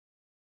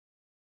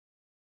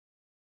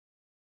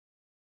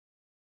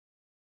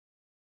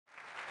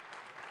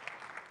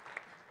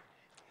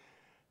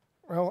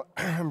Well,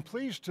 I'm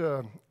pleased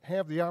to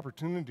have the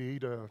opportunity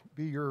to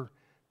be your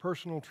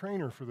personal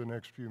trainer for the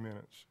next few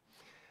minutes.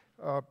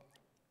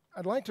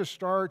 I'd like to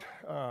start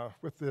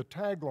with the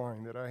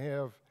tagline that I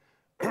have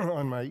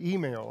on my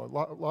email.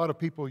 A lot of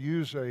people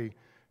use a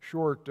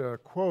short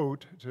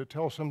quote to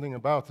tell something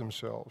about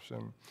themselves,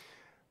 and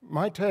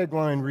my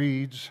tagline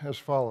reads as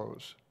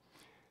follows: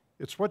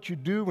 "It's what you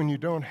do when you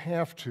don't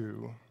have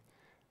to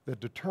that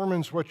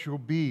determines what you'll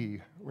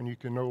be when you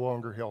can no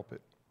longer help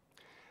it."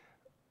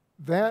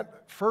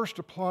 That first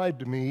applied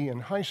to me in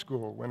high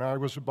school when I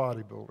was a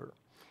bodybuilder.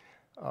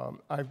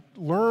 I've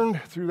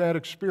learned through that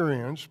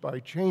experience,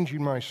 by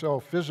changing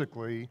myself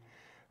physically,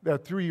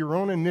 that through your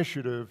own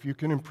initiative, you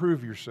can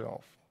improve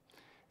yourself.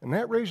 And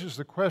that raises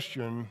the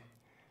question,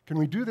 can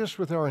we do this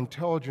with our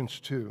intelligence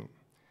too?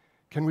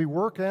 Can we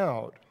work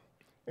out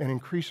and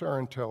increase our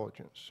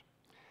intelligence?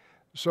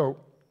 So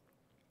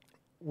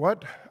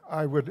what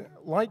I would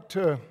like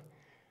to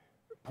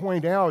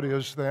point out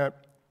is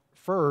that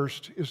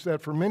first, is that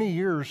for many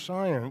years,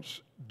 science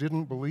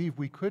didn't believe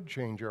we could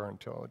change our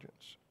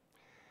intelligence.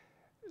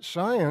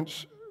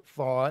 Science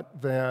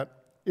thought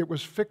that it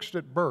was fixed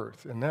at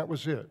birth, and that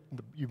was it.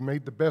 You've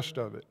made the best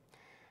of it.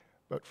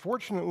 But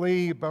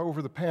fortunately, about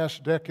over the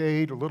past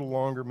decade, a little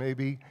longer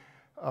maybe,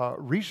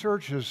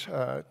 research has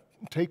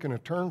taken a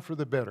turn for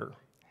the better.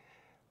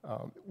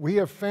 We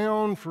have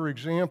found, for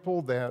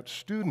example, that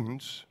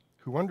students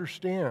who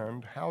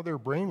understand how their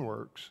brain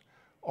works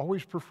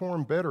always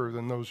perform better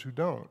than those who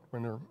don't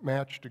when they're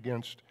matched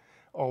against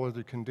all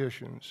other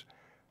conditions.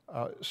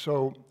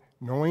 So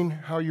knowing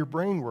how your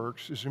brain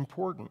works is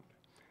important.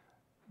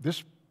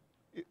 This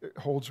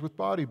holds with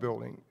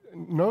bodybuilding.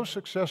 No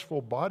successful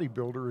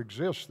bodybuilder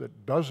exists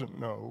that doesn't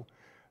know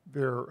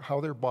how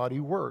their body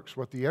works,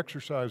 what the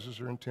exercises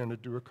are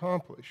intended to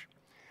accomplish.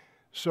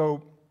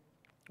 So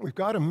we've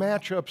got a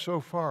match-up so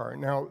far.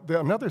 Now,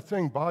 another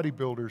thing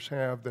bodybuilders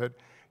have that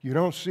you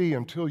don't see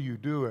until you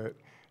do it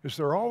is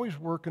they're always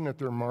working at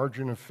their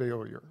margin of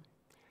failure.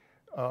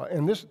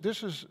 And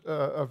this is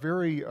a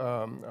very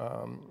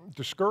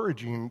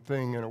discouraging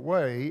thing in a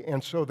way,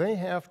 and so they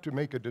have to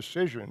make a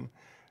decision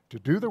to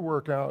do the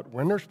workout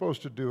when they're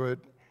supposed to do it,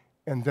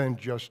 and then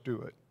just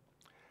do it.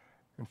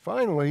 And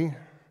finally,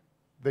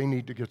 they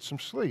need to get some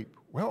sleep.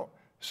 Well,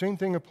 same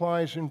thing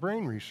applies in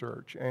brain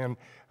research, and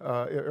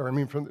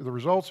from the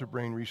results of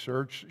brain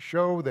research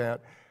show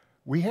that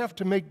we have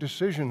to make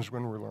decisions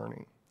when we're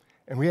learning,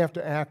 and we have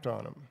to act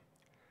on them.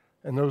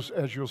 And those,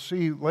 as you'll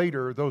see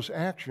later, those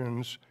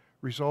actions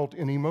result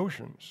in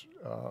emotions,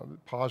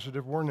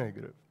 positive or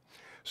negative.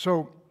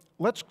 So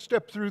let's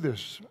step through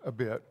this a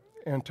bit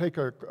and take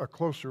a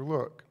closer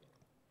look.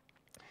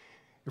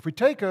 If we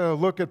take a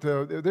look at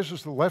this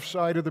is the left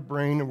side of the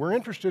brain, and we're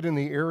interested in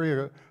the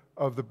area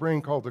of the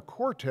brain called the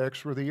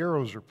cortex, where the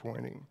arrows are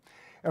pointing.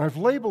 And I've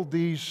labeled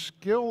these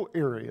skill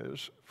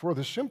areas for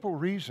the simple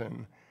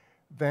reason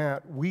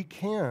that we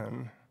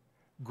can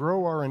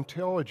grow our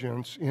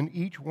intelligence in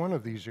each one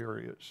of these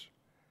areas.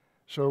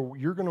 So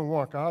you're going to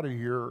walk out of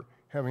here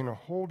having a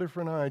whole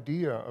different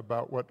idea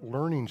about what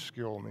learning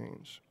skill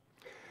means.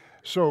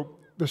 So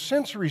the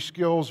sensory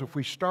skills, if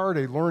we start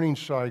a learning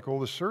cycle,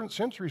 the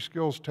sensory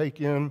skills take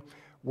in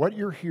what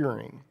you're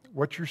hearing,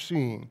 what you're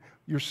seeing,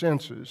 your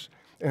senses,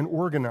 and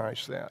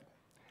organize that.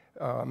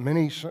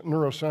 Many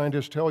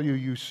neuroscientists tell you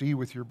you see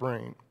with your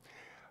brain.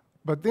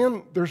 But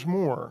then there's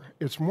more.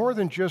 It's more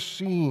than just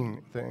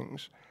seeing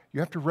things. You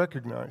have to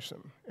recognize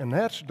them, and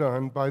that's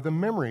done by the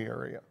memory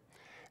area.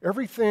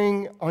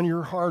 Everything on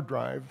your hard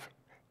drive,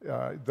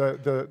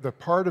 the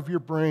part of your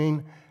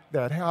brain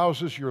that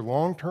houses your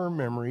long-term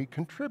memory,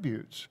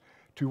 contributes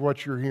to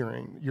what you're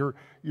hearing.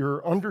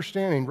 Your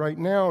understanding, right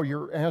now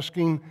your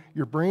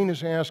brain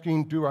is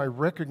asking, do I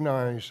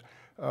recognize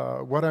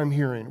what I'm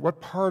hearing? What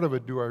part of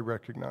it do I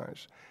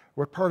recognize?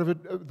 What part of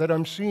it that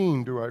I'm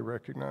seeing do I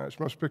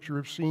recognize? Most people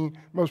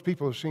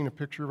have seen a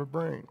picture of a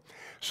brain.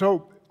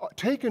 So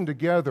taken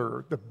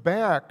together, the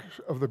back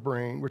of the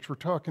brain, which we're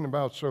talking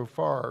about so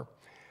far,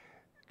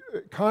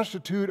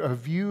 constitute a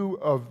view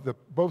of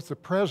both the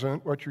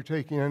present, what you're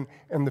taking in,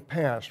 and the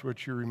past,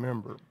 what you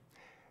remember.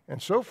 And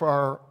so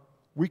far,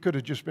 we could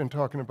have just been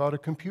talking about a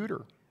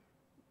computer.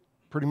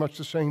 Pretty much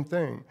the same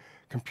thing.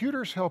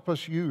 Computers help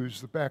us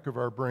use the back of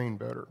our brain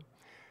better.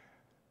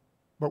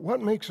 But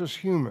what makes us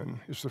human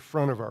is the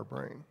front of our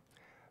brain.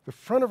 The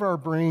front of our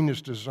brain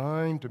is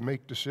designed to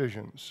make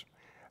decisions.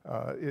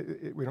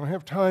 We don't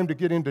have time to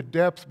get into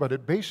depth, but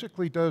it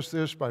basically does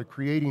this by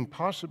creating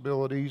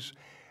possibilities,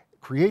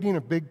 creating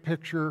a big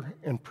picture,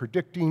 and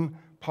predicting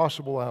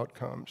possible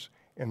outcomes,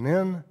 and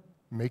then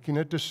making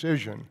a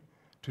decision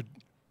to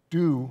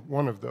do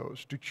one of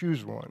those, to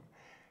choose one.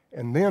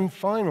 And then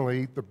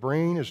finally, the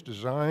brain is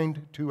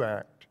designed to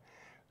act.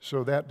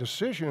 So that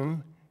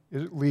decision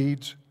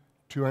leads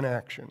to an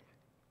action.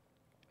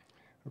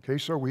 Okay,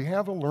 so we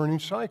have a learning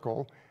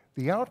cycle,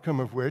 the outcome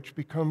of which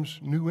becomes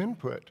new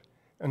input,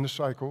 and the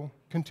cycle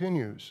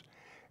continues.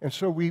 And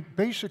so we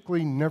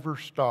basically never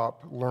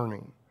stop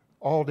learning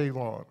all day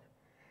long.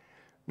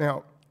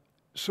 Now,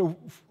 So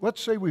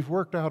let's say we've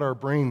worked out our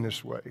brain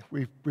this way.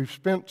 We've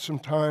spent some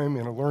time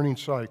in a learning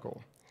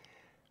cycle.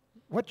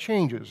 What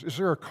changes? Is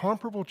there a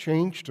comparable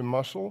change to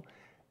muscle,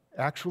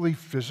 actually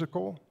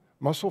physical?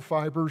 Muscle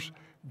fibers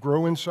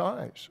grow in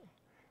size.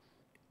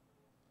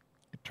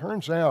 It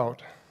turns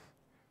out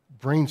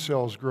brain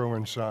cells grow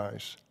in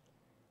size.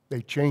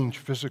 They change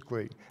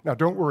physically. Now,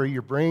 don't worry,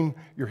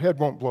 your head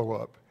won't blow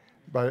up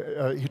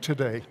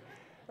today.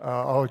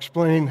 I'll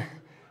explain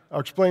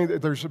that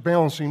there's a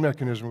balancing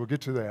mechanism. We'll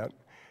get to that.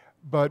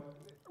 But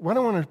what I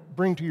want to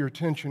bring to your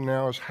attention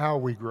now is how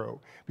we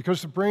grow.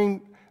 Because the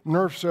brain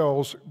nerve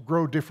cells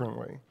grow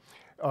differently.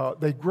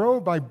 They grow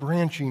by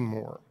branching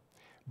more.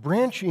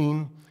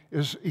 Branching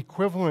is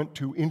equivalent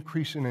to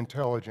increase in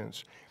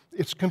intelligence.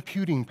 It's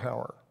computing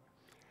power.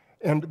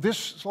 And this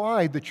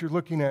slide that you're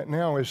looking at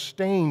now is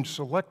stained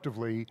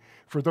selectively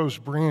for those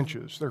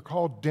branches. They're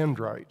called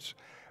dendrites.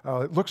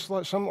 It looks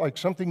like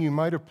something you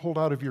might have pulled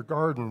out of your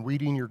garden,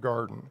 weeding your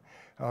garden.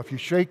 If you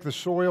shake the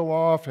soil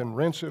off and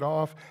rinse it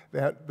off,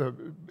 the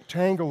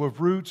tangle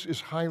of roots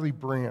is highly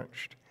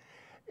branched.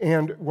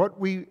 And what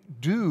we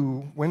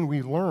do when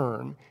we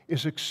learn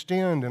is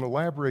extend and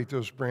elaborate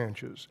those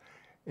branches.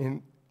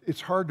 And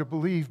it's hard to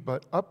believe,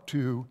 but up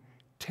to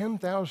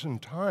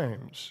 10,000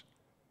 times.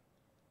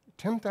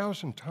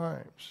 10,000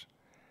 times.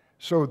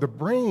 So the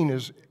brain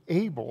is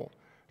able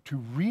to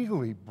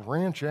really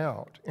branch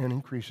out and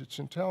increase its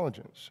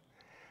intelligence.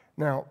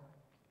 Now,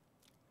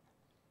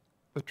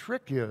 the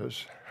trick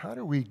is, how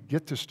do we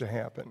get this to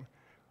happen?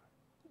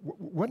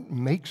 What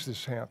makes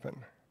this happen?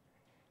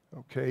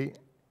 Okay,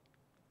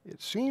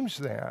 it seems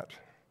that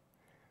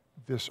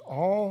this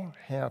all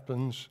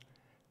happens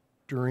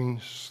during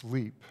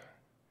sleep.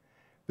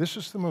 This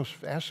is the most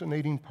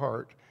fascinating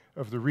part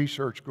of the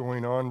research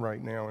going on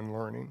right now in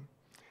learning.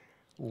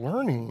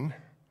 Learning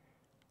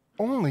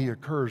only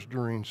occurs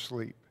during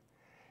sleep.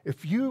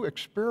 If you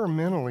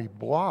experimentally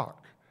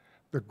block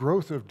the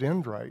growth of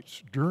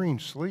dendrites during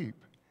sleep,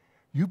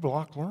 you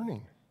block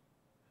learning.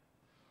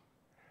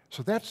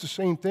 So that's the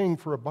same thing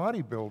for a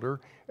bodybuilder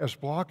as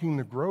blocking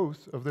the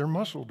growth of their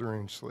muscle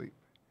during sleep.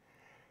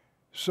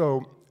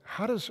 So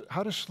how does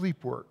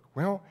sleep work?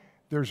 Well,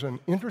 there's an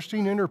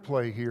interesting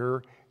interplay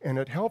here, and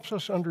it helps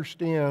us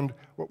understand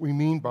what we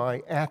mean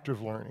by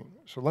active learning.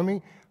 So let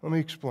me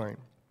explain.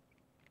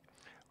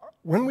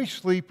 When we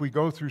sleep, we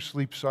go through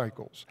sleep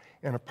cycles,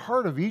 and a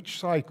part of each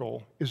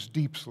cycle is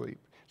deep sleep.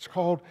 It's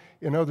called,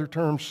 in other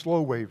terms,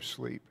 slow wave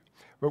sleep.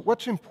 But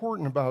what's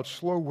important about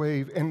slow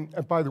wave, and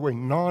by the way,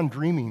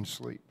 non-dreaming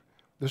sleep,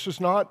 this is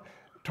not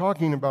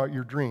talking about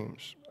your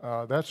dreams.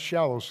 That's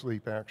shallow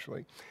sleep,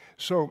 actually.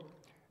 So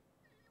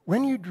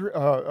when you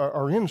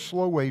are in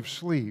slow wave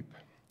sleep,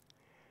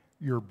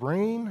 your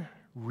brain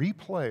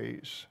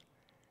replays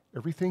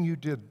everything you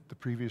did the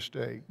previous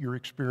day, your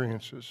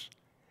experiences.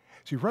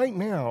 See, right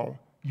now,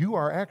 you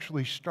are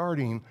actually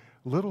starting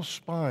little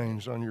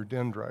spines on your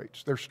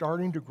dendrites. They're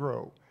starting to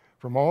grow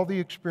from all the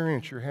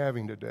experience you're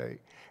having today.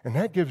 And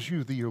that gives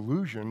you the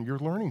illusion you're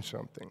learning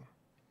something.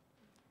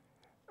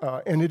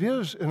 And it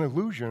is an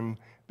illusion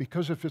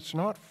because if it's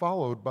not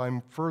followed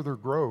by further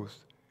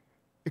growth,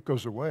 it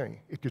goes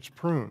away. It gets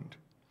pruned.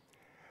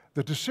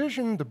 The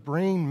decision the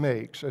brain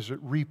makes as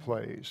it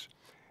replays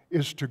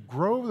is to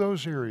grow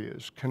those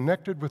areas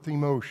connected with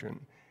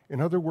emotion.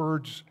 In other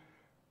words,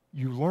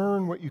 you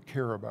learn what you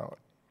care about.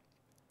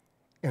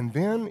 And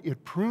then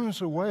it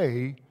prunes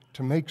away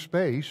to make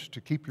space, to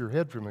keep your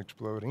head from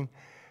exploding.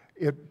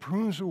 It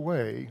prunes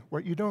away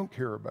what you don't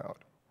care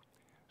about.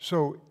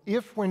 So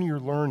if when you're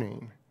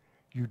learning,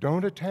 you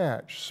don't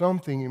attach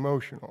something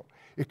emotional,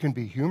 it can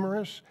be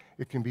humorous,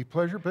 it can be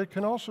pleasure, but it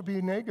can also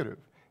be negative.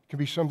 It can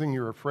be something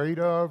you're afraid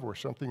of or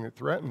something that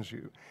threatens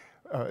you.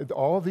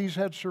 All of these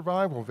had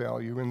survival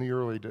value in the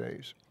early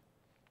days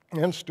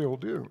and still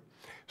do.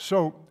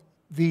 So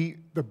the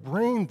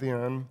brain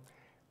then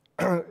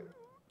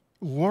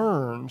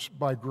learns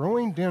by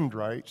growing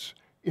dendrites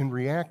in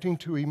reacting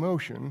to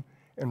emotion.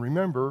 And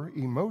remember,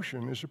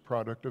 emotion is a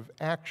product of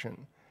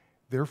action.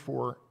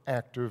 Therefore,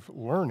 active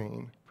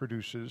learning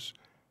produces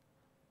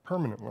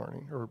permanent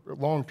learning or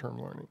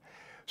long-term learning.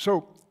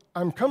 So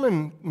I'm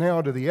coming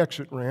now to the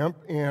exit ramp,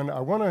 and I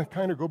want to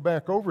kind of go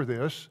back over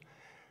this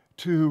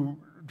to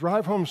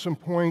drive home some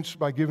points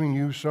by giving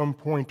you some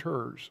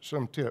pointers,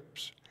 some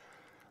tips.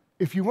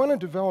 If you want to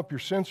develop your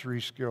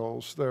sensory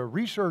skills, the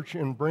research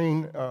in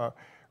brain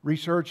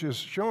research is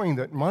showing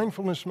that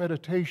mindfulness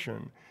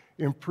meditation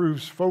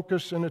improves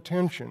focus and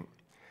attention.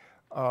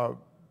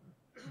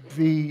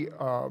 The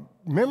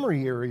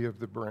memory area of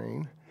the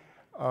brain,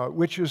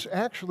 which is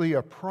actually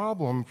a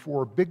problem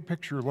for big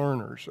picture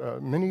learners.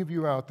 Many of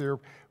you out there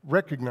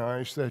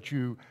recognize that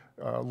you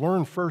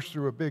learn first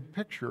through a big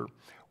picture.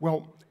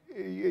 Well,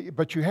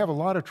 but you have a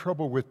lot of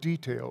trouble with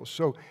details.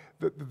 So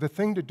the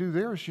thing to do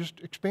there is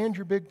just expand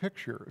your big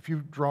picture. If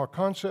you draw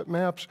concept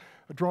maps,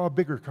 draw a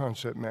bigger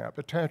concept map,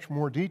 attach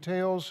more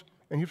details,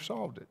 and you've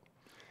solved it.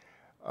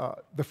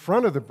 The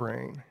front of the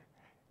brain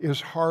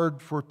is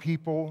hard for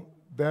people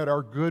that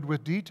are good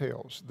with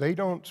details. They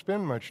don't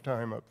spend much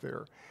time up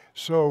there.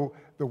 So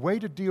the way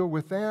to deal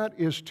with that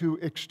is to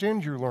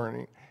extend your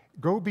learning.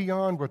 Go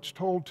beyond what's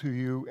told to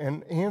you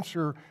and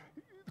answer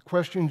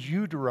questions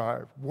you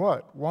derive.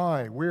 What,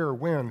 why, where,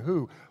 when,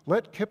 who.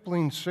 Let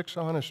Kipling's 6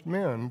 Honest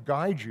Men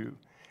guide you,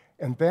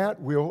 and that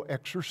will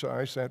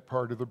exercise that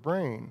part of the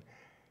brain.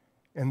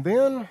 And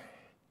then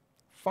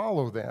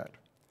follow that.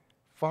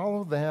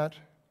 Follow that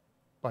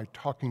by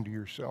talking to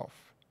yourself.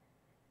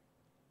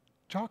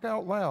 Talk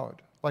out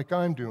loud, like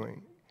I'm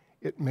doing.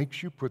 It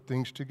makes you put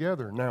things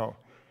together. Now,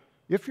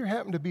 if you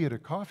happen to be at a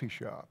coffee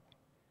shop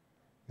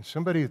and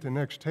somebody at the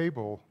next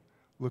table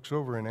looks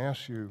over and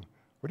asks you,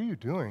 "What are you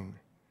doing?"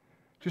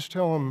 Just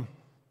tell them,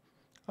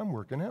 "I'm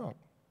working out."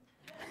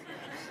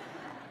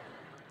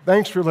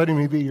 Thanks for letting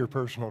me be your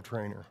personal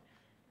trainer.